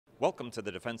Welcome to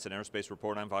the Defense and Aerospace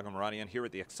Report. I'm Vago Muradian here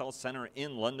at the Excel Center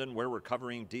in London, where we're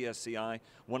covering DSCI,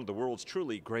 one of the world's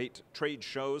truly great trade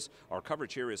shows. Our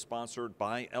coverage here is sponsored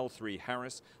by L3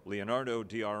 Harris, Leonardo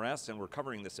DRS, and we're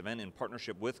covering this event in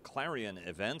partnership with Clarion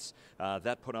Events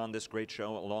that put on this great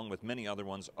show, along with many other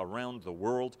ones around the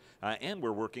world. And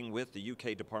we're working with the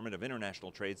UK Department of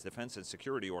International Trade's Defense and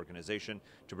Security Organization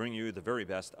to bring you the very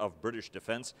best of British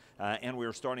defense. And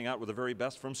we're starting out with the very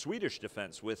best from Swedish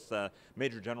defense with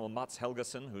Major General Mats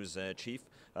Helgesson, who's chief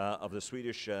of the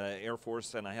Swedish Air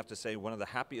Force, and I have to say one of the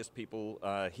happiest people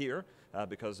here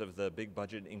because of the big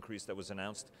budget increase that was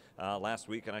announced last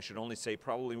week. And I should only say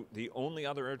probably the only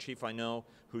other air chief I know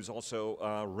who's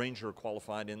also Ranger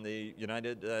qualified in the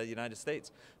United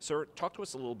States. Sir, talk to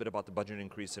us a little bit about the budget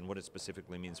increase and what it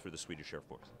specifically means for the Swedish Air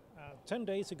Force. 10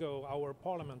 days ago, our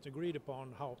parliament agreed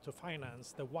upon how to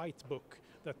finance the white book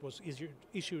that was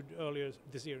issued earlier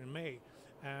this year in May.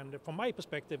 And from my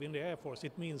perspective in the Air Force,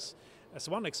 it means, as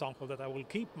one example, that I will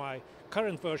keep my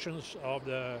current versions of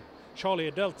the Charlie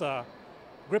Delta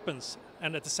Gripens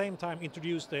and at the same time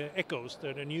introduce the Echoes,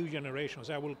 the new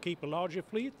generations. I will keep a larger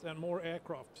fleet and more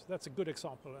aircraft. That's a good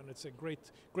example, and it's a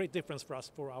great difference for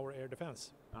us for our air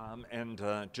defense.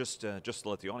 Just to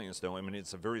let the audience know, I mean,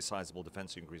 it's a very sizable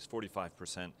defense increase,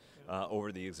 45%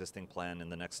 over the existing plan in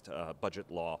the next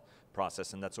budget law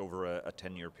process, and that's over a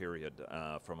 10-year period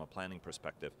from a planning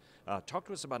perspective. Talk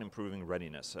to us about improving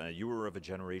readiness. You were of a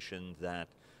generation that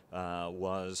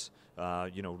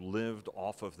lived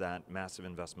off of that massive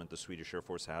investment the Swedish Air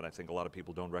Force had. I think a lot of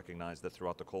people don't recognize that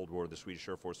throughout the Cold War, the Swedish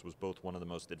Air Force was both one of the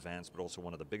most advanced, but also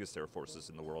one of the biggest air forces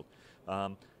in the world.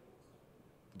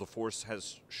 The force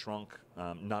has shrunk,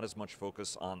 not as much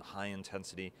focus on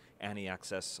high-intensity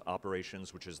anti-access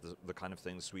operations, which is the kind of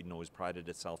thing Sweden always prided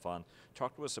itself on.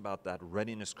 Talk to us about that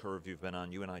readiness curve you've been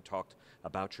on. You and I talked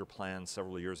about your plan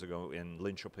several years ago in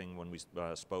Linköping when we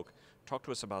spoke. Talk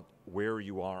to us about where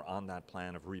you are on that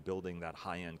plan of rebuilding that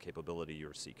high-end capability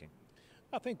you're seeking.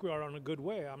 I think we are on a good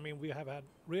way. I mean, we have had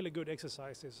really good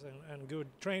exercises and good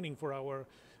training for our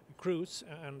crews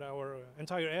and our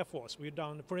entire Air Force. We've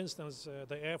done, for instance,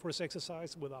 the Air Force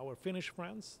exercise with our Finnish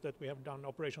friends, that we have done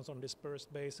operations on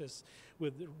dispersed basis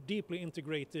with deeply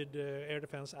integrated air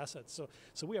defense assets.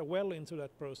 So we are well into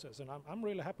that process, and I'm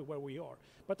really happy where we are.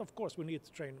 But of course we need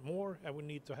to train more, and we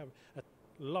need to have a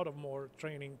lot of more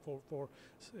training for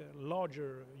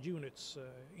larger units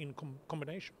in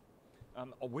combination.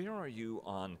 Where are you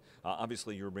on,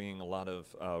 obviously you're bringing a lot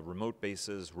of remote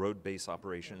bases, road base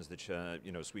operations that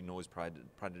Sweden always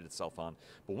prided itself on,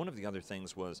 but one of the other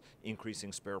things was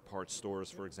increasing spare parts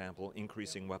stores, for example,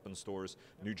 increasing weapon stores,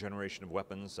 new generation of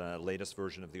weapons, latest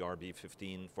version of the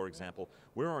RB-15, for example.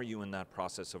 Where are you in that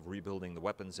process of rebuilding the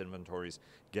weapons inventories,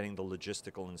 getting the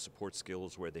logistical and support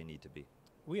skills where they need to be?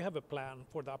 We have a plan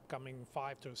for the upcoming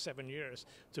 5 to 7 years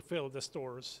to fill the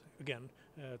stores again,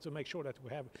 to make sure that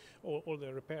we have all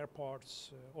the repair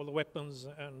parts, all the weapons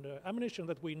and ammunition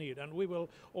that we need. And we will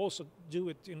also do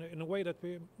it in a way that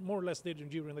we more or less did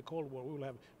during the Cold War. We will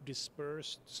have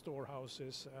dispersed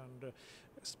storehouses and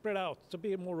spread out to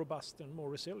be more robust and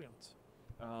more resilient.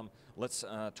 Let's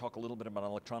talk a little bit about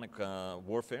electronic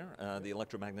warfare. The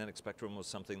electromagnetic spectrum was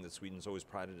something that Sweden's always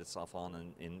prided itself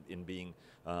on in being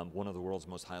one of the world's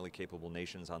most highly capable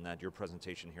nations on that. Your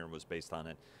presentation here was based on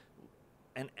it.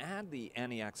 And add the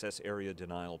anti-access area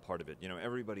denial part of it. You know,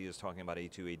 everybody is talking about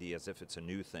A2AD as if it's a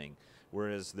new thing,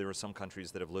 whereas there are some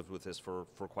countries that have lived with this for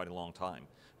quite a long time.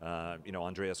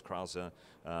 Andreas Krause,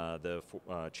 the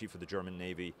chief of the German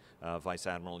Navy, Vice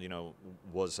Admiral,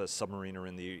 was a submariner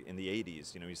in the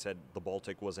 80s. He said the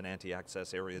Baltic was an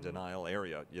anti-access area denial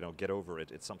area. Get over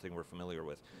it. It's something we're familiar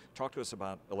with. Talk to us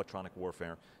about electronic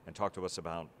warfare, and talk to us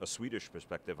about a Swedish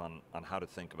perspective on how to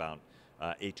think about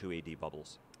A2AD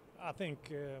bubbles. I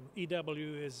think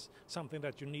EW is something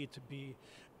that you need to be,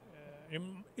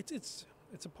 it's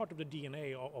a part of the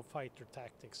DNA of fighter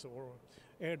tactics or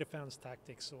air defense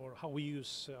tactics or how we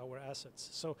use our assets.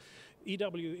 So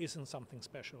EW isn't something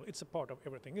special. It's a part of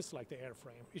everything. It's like the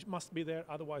airframe. It must be there,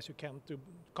 otherwise you can't do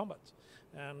combat.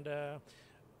 And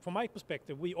from my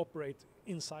perspective, we operate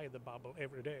inside the bubble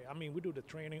every day. I mean, we do the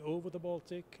training over the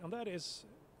Baltic, and that is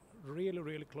really,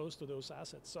 really close to those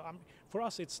assets. So for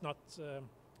us, it's not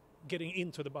getting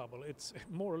into the bubble. It's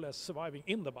more or less surviving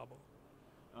in the bubble.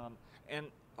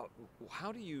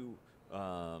 How do you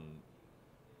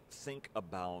think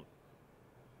about,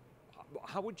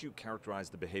 how would you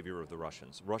characterize the behavior of the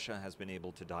Russians? Russia has been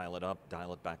able to dial it up,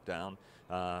 dial it back down,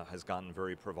 has gotten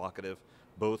very provocative,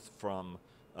 both from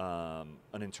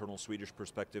an internal Swedish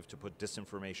perspective to put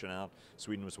disinformation out.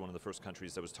 Sweden was one of the first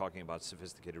countries that was talking about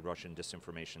sophisticated Russian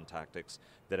disinformation tactics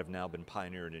that have now been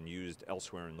pioneered and used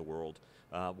elsewhere in the world,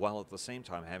 while at the same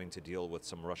time having to deal with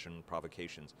some Russian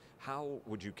provocations. How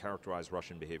would you characterize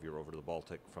Russian behavior over the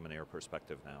Baltic from an air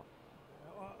perspective now?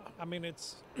 I mean,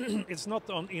 it's it's not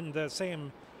in the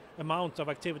same amount of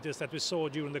activities that we saw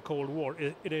during the Cold War.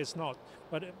 It is not.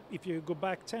 But if you go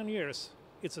back 10 years,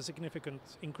 it's a significant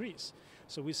increase.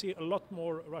 So we see a lot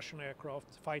more Russian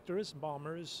aircraft, fighters,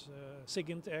 bombers,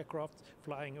 SIGINT aircraft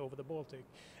flying over the Baltic.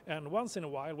 And once in a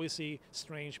while we see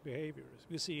strange behaviors.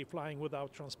 We see flying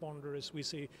without transponders, we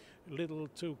see little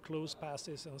too close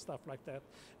passes and stuff like that.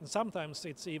 And sometimes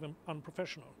it's even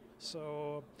unprofessional.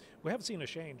 So we have seen a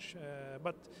change,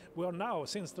 but we are now,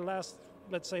 since the last,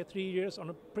 let's say, 3 years, on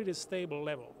a pretty stable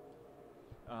level.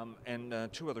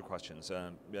 Two other questions.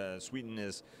 Sweden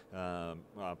is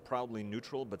proudly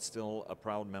neutral, but still a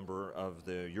proud member of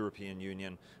the European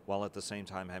Union, while at the same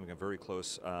time having a very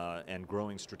close and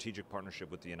growing strategic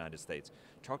partnership with the United States.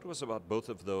 Talk to us about both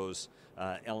of those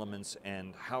elements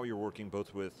and how you're working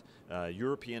both with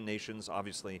European nations,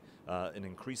 obviously an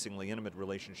increasingly intimate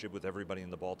relationship with everybody in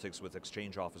the Baltics, with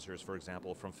exchange officers, for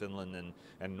example, from Finland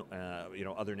and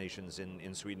other nations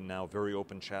in Sweden now, very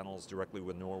open channels directly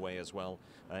with Norway as well.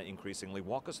 Increasingly.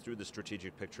 Walk us through the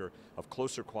strategic picture of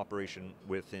closer cooperation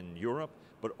within Europe,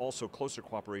 but also closer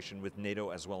cooperation with NATO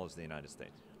as well as the United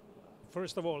States.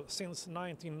 First of all, since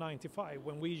 1995,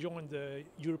 when we joined the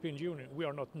European Union, we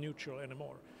are not neutral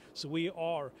anymore. So we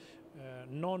are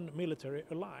non-military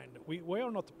aligned. We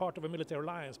are not part of a military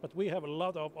alliance, but we have a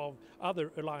lot of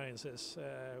other alliances,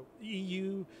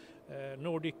 EU,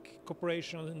 Nordic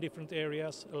cooperation in different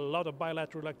areas, a lot of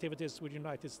bilateral activities with the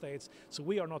United States. So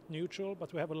we are not neutral,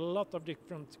 but we have a lot of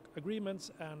different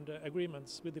agreements and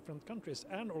agreements with different countries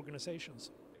and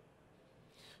organizations.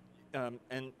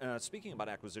 Speaking about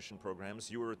acquisition programs,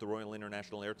 you were at the Royal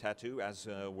International Air Tattoo, as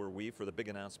were we, for the big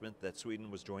announcement that Sweden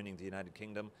was joining the United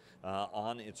Kingdom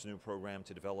on its new program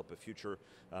to develop a future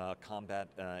combat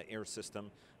air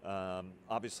system.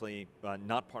 Obviously,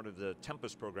 not part of the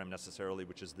Tempest program necessarily,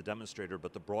 which is the demonstrator,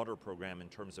 but the broader program in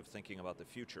terms of thinking about the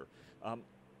future.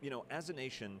 As a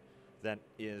nation that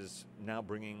is now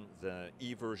bringing the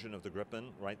E version of the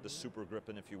Gripen, right, the Super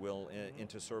Gripen, if you will,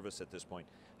 into service at this point,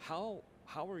 how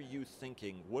are you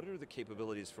thinking, what are the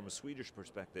capabilities from a Swedish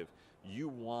perspective you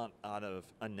want out of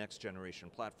a next generation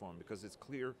platform? Because it's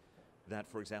clear that,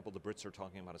 for example, the Brits are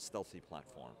talking about a stealthy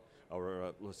platform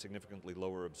or a significantly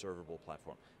lower observable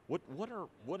platform.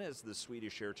 What as the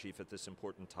Swedish Air Chief at this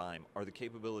important time are the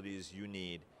capabilities you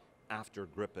need after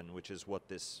Gripen, which is what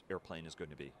this airplane is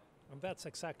going to be? And that's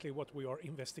exactly what we are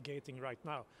investigating right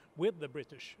now with the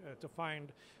British, to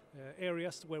find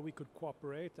areas where we could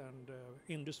cooperate and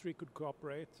industry could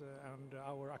cooperate and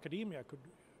our academia could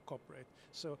cooperate.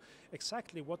 So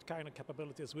exactly what kind of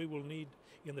capabilities we will need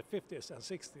in the 50s and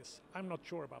 60s, I'm not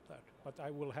sure about that. But I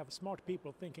will have smart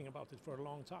people thinking about it for a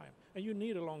long time. And you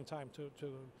need a long time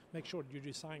to make sure that you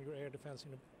design your air defense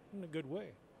in a good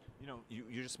way.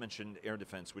 You just mentioned air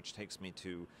defense, which takes me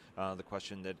to the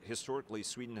question that historically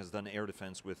Sweden has done air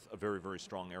defense with a very, very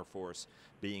strong air force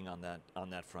being on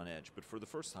that front edge. But for the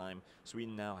first time,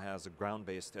 Sweden now has a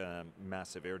ground-based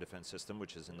massive air defense system,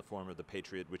 which is in the form of the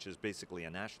Patriot, which is basically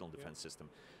a national defense system.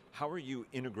 How are you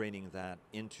integrating that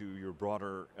into your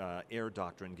broader air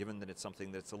doctrine, given that it's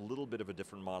something that's a little bit of a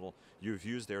different model? You've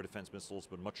used air defense missiles,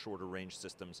 but much shorter range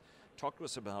systems. Talk to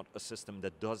us about a system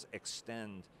that does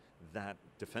extend that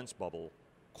defense bubble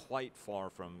quite far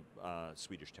from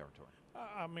Swedish territory.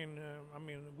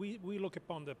 We look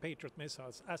upon the Patriot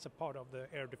missiles as a part of the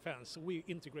air defense. We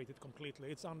integrate it completely.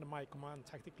 It's under my command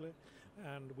tactically,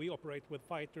 and we operate with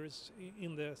fighters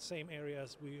in the same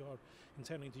areas we are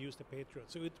intending to use the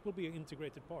Patriot. So it will be an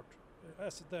integrated part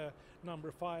as the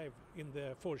number 5 in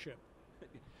the foreship.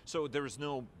 So there is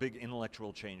no big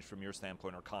intellectual change from your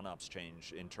standpoint, or CONOPS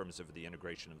change, in terms of the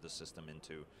integration of the system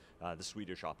into the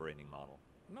Swedish operating model?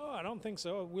 No, I don't think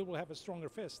so. We will have a stronger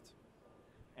fist.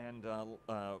 And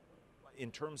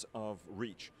in terms of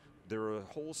reach, there are a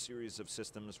whole series of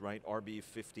systems, right?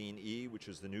 RB-15E, which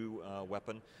is the new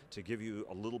weapon, to give you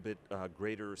a little bit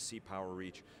greater sea power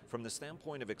reach. From the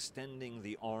standpoint of extending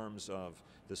the arms of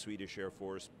the Swedish Air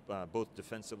Force, both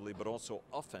defensively but also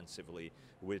offensively,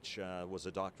 which was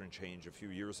a doctrine change a few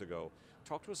years ago,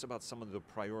 talk to us about some of the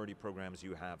priority programs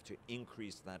you have to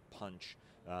increase that punch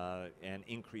and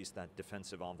increase that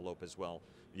defensive envelope as well.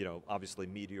 Obviously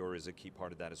Meteor is a key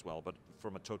part of that as well, but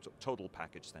from a total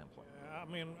package standpoint.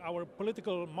 Our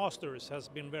political masters has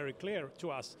been very clear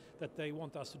to us that they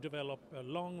want us to develop a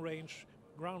long-range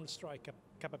ground strike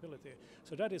capability.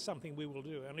 So that is something we will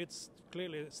do, and it's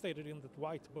clearly stated in the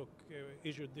white book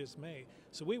issued this May.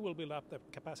 So we will build up the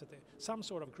capacity, some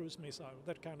sort of cruise missile,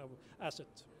 that kind of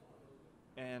asset.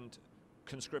 And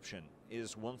conscription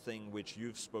is one thing which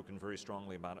you've spoken very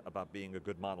strongly about being a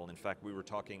good model. In fact, we were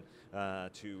talking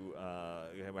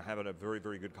we're having a very,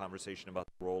 very good conversation about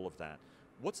the role of that.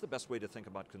 What's the best way to think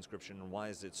about conscription, and why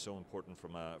is it so important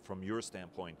from your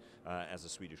standpoint as a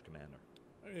Swedish commander?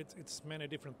 It's many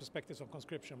different perspectives of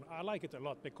conscription. I like it a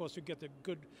lot because you get a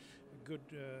good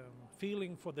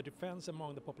feeling for the defense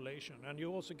among the population, and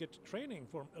you also get training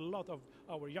for a lot of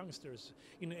our youngsters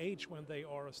in age when they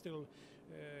are still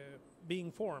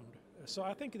being formed. So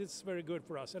I think it's very good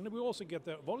for us, and we also get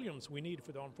the volumes we need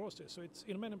for the armed forces. So it's,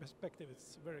 in many perspectives,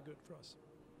 it's very good for us.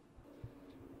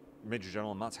 Major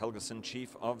General Mats Helgesson,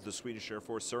 Chief of the Swedish Air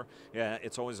Force, sir. Yeah,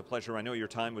 it's always a pleasure. I know your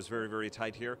time was very, very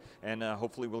tight here, and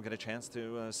hopefully we'll get a chance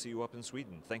to see you up in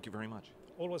Sweden. Thank you very much.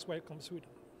 Always welcome to Sweden.